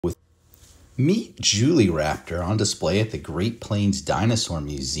Meet Julieraptor on display at the Great Plains Dinosaur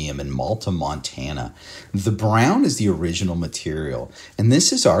Museum in Malta, Montana. The brown is the original material, and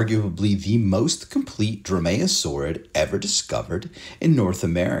this is arguably the most complete Dromaeosaurid ever discovered in North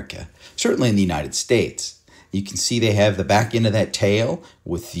America, certainly in the United States. You can see they have the back end of that tail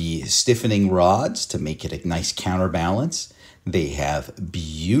with the stiffening rods to make it a nice counterbalance. They have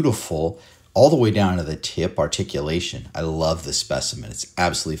beautiful, all the way down to the tip articulation. I love the specimen. It's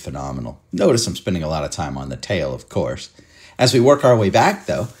absolutely phenomenal. Notice I'm spending a lot of time on the tail, of course. As we work our way back,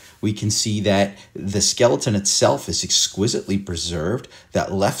 though, we can see that the skeleton itself is exquisitely preserved.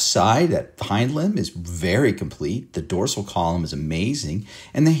 That left side, that hind limb, is very complete. The dorsal column is amazing,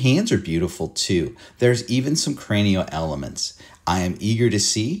 and the hands are beautiful too. There's even some cranial elements. I am eager to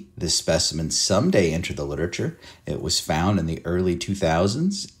see this specimen someday enter the literature. It was found in the early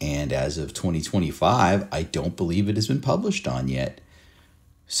 2000s, and as of 2025, I don't believe it has been published on yet.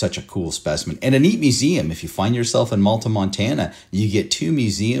 Such a cool specimen. And a neat museum. If you find yourself in Malta, Montana, you get two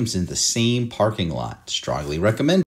museums in the same parking lot. Strongly recommend.